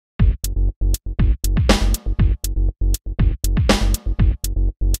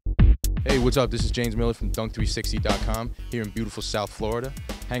Hey, what's up? This is James Miller from DUNK360.com here in beautiful South Florida,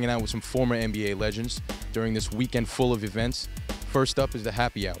 hanging out with some former NBA legends during this weekend full of events. First up is the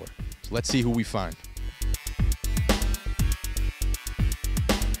happy hour. So let's see who we find.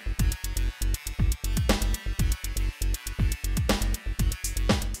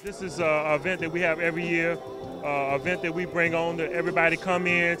 This is an event that we have every year, an event that we bring on to everybody come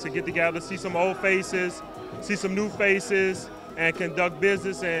in to get together, see some old faces, see some new faces, and conduct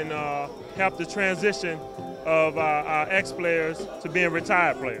business and help the transition of our ex-players to being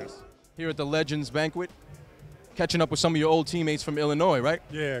retired players. Here at the Legends Banquet, catching up with some of your old teammates from Illinois, right?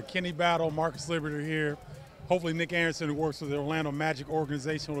 Yeah, Kenny Battle, Marcus Liberty are here. Hopefully Nick Anderson, who works with the Orlando Magic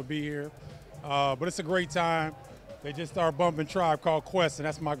organization, will be here. But it's a great time. They just started bumping Tribe Called Quest, and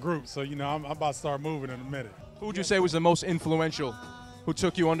that's my group. So, you know, I'm about to start moving in a minute. Who would you say was the most influential? Who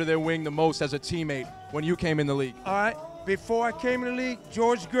took you under their wing the most as a teammate when you came in the league? All right, before I came in the league,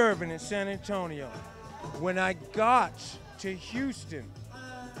 George Gervin in San Antonio. When I got to Houston,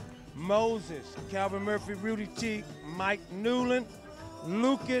 Moses, Calvin Murphy, Rudy T, Mike Newland,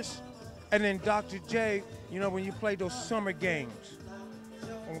 Lucas, and then Dr. J, you know, when you played those summer games.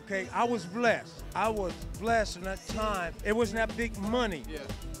 Okay, I was blessed. I was blessed in that time. It wasn't that big money. Yeah.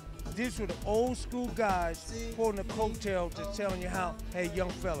 These were the old school guys pulling the coattail to telling you how, hey, young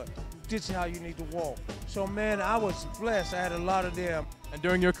fella, this is how you need to walk. So, man, I was blessed. I had a lot of them. And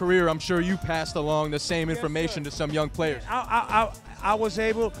during your career, I'm sure you passed along the same information to some young players. I was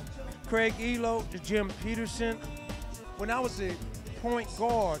able, Craig Elo, to Jim Peterson. When I was a point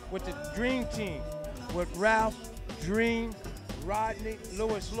guard with the Dream Team, with Ralph, Dream, Rodney,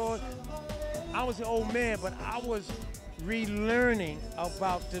 Lewis Lloyd, I was an old man, but I was relearning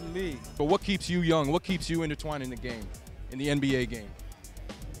about the league. But what keeps you young? What keeps you intertwined in the game, in the NBA game?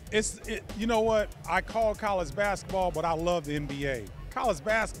 You know what? I call college basketball, but I love the NBA. College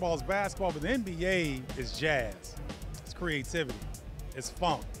basketball is basketball, but the NBA is jazz. It's creativity. It's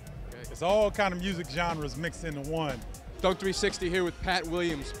funk. Okay. It's all kind of music genres mixed into one. DUNK360 here with Pat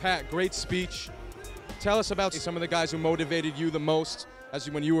Williams. Pat, great speech. Tell us about some of the guys who motivated you the most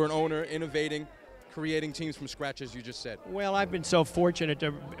when you were an owner, innovating, creating teams from scratch, as you just said. Well, I've been so fortunate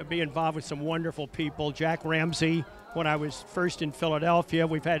to be involved with some wonderful people. Jack Ramsey, when I was first in Philadelphia,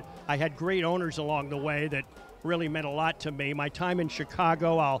 I had great owners along the way that really meant a lot to me. My time in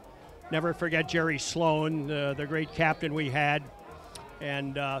Chicago, I'll never forget Jerry Sloan, the great captain we had.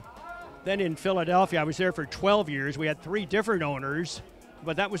 And then in Philadelphia, I was there for 12 years. We had 3 different owners,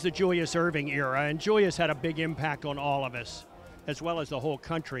 but that was the Julius Erving era, and Julius had a big impact on all of us, as well as the whole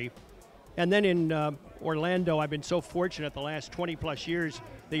country. And then in Orlando, I've been so fortunate the last 20-plus years.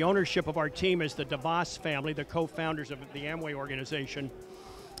 The ownership of our team is the DeVos family, the co-founders of the Amway organization.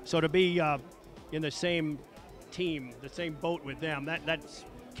 So to be in the same team, the same boat with them, that's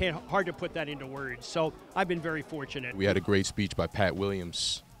hard to put that into words. So I've been very fortunate. We had a great speech by Pat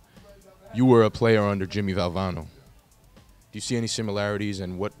Williams. You were a player under Jimmy Valvano. Do you see any similarities,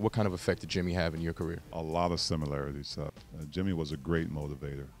 and what kind of effect did Jimmy have in your career? A lot of similarities. Jimmy was a great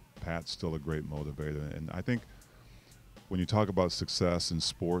motivator. Pat's still a great motivator. And I think when you talk about success in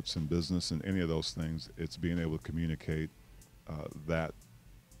sports and business and any of those things, it's being able to communicate that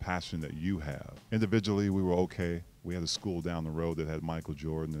passion that you have. Individually, we were okay. We had a school down the road that had Michael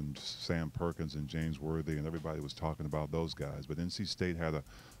Jordan and Sam Perkins and James Worthy, and everybody was talking about those guys. But NC State had a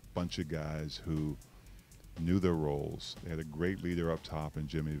bunch of guys who knew their roles. They had a great leader up top in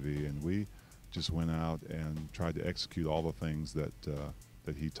Jimmy V, and we just went out and tried to execute all the things that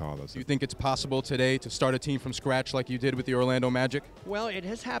he taught us. Do you think it's possible today to start a team from scratch like you did with the Orlando Magic? Well, it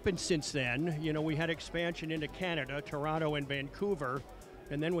has happened since then. You know, we had expansion into Canada, Toronto and Vancouver,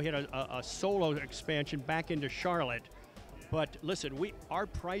 and then we had a solo expansion back into Charlotte. But listen, our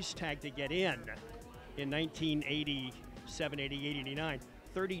price tag to get in 1987, 88, 89,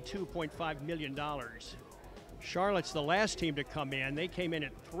 $32.5 million. Charlotte's the last team to come in. They came in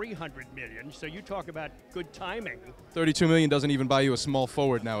at $300 million. So you talk about good timing. $32 million doesn't even buy you a small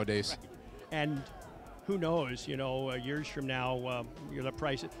forward nowadays. Right. And who knows, you know, years from now, the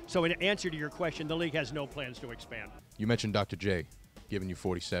price. So in answer to your question, the league has no plans to expand. You mentioned Dr. J giving you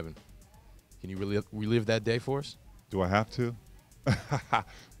 47. Can you relive that day for us? Do I have to?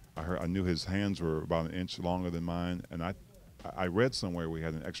 I knew his hands were about an inch longer than mine, and I read somewhere we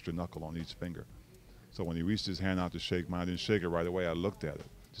had an extra knuckle on each finger. So when he reached his hand out to shake mine, I didn't shake it right away. I looked at it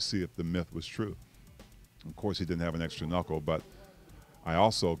to see if the myth was true. Of course, he didn't have an extra knuckle, but I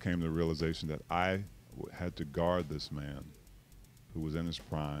also came to the realization that I had to guard this man who was in his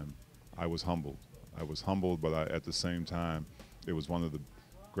prime. I was humbled. But at the same time, it was one of the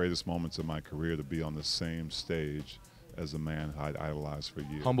greatest moments of my career to be on the same stage as a man I'd idolized for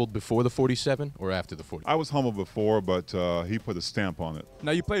years. Humbled before the 47 or after the 40? I was humble before, but he put a stamp on it.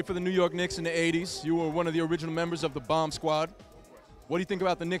 Now, you played for the New York Knicks in the 80s. You were one of the original members of the Bomb Squad. What do you think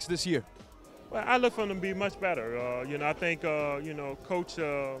about the Knicks this year? Well, I look for them to be much better. You know, I think, you know, Coach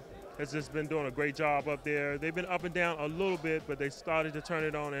has just been doing a great job up there. They've been up and down a little bit, but they started to turn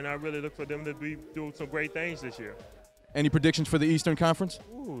it on, and I really look for them to be doing some great things this year. Any predictions for the Eastern Conference?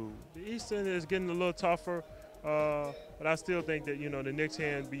 Ooh, the Eastern is getting a little tougher, but I still think that, you know, the Knicks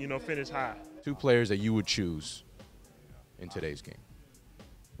can be, you know, finish high. 2 players that you would choose in today's game.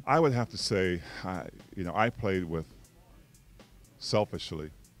 I would have to say, you know, I played with,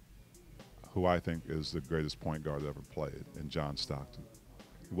 selfishly, who I think is the greatest point guard ever played, in John Stockton.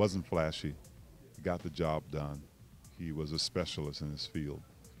 He wasn't flashy. He got the job done. He was a specialist in his field.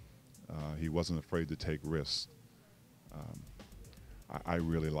 He wasn't afraid to take risks. I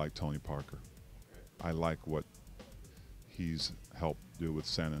really like Tony Parker. I like what he's helped do with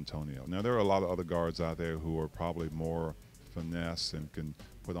San Antonio. Now, there are a lot of other guards out there who are probably more finesse and can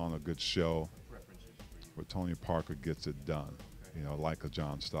put on a good show, but Tony Parker gets it done, you know, like a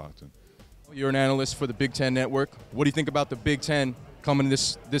John Stockton. You're an analyst for the Big Ten Network. What do you think about the Big Ten coming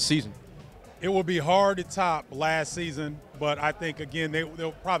this season? It will be hard to top last season, but I think, again,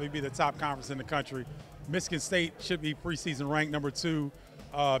 they'll probably be the top conference in the country. Michigan State should be preseason ranked number 2.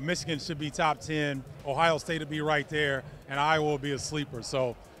 Michigan should be top 10. Ohio State will be right there, and Iowa will be a sleeper.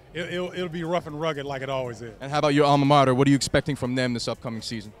 So it'll be rough and rugged like it always is. And how about your alma mater? What are you expecting from them this upcoming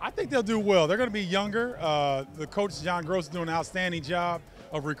season? I think they'll do well. They're going to be younger. The coach, John Gross, is doing an outstanding job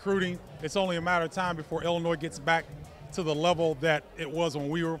of recruiting. It's only a matter of time before Illinois gets back to the level that it was when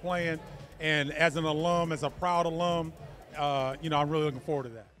we were playing. And as an alum, as a proud alum, you know, I'm really looking forward to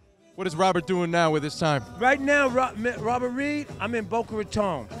that. What is Robert doing now with his time? Right now, Robert Reed, I'm in Boca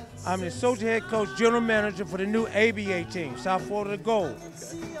Raton. I'm the associate head coach, general manager for the new ABA team, South Florida Gold.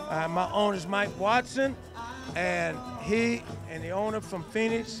 My owner is Mike Watson, and he and the owner from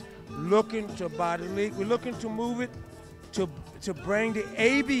Phoenix looking to buy the league. We're looking to move it to bring the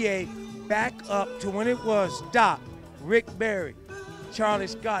ABA back up to when it was Doc, Rick Barry, Charlie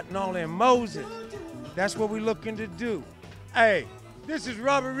Scott, and all them Moses. That's what we're looking to do. Hey, this is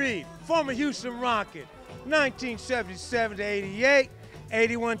Robert Reed, former Houston Rocket, 1977 to 88,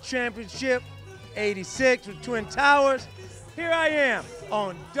 81 championship, 86 with Twin Towers. Here I am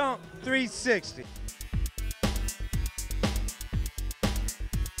on Dunk 360.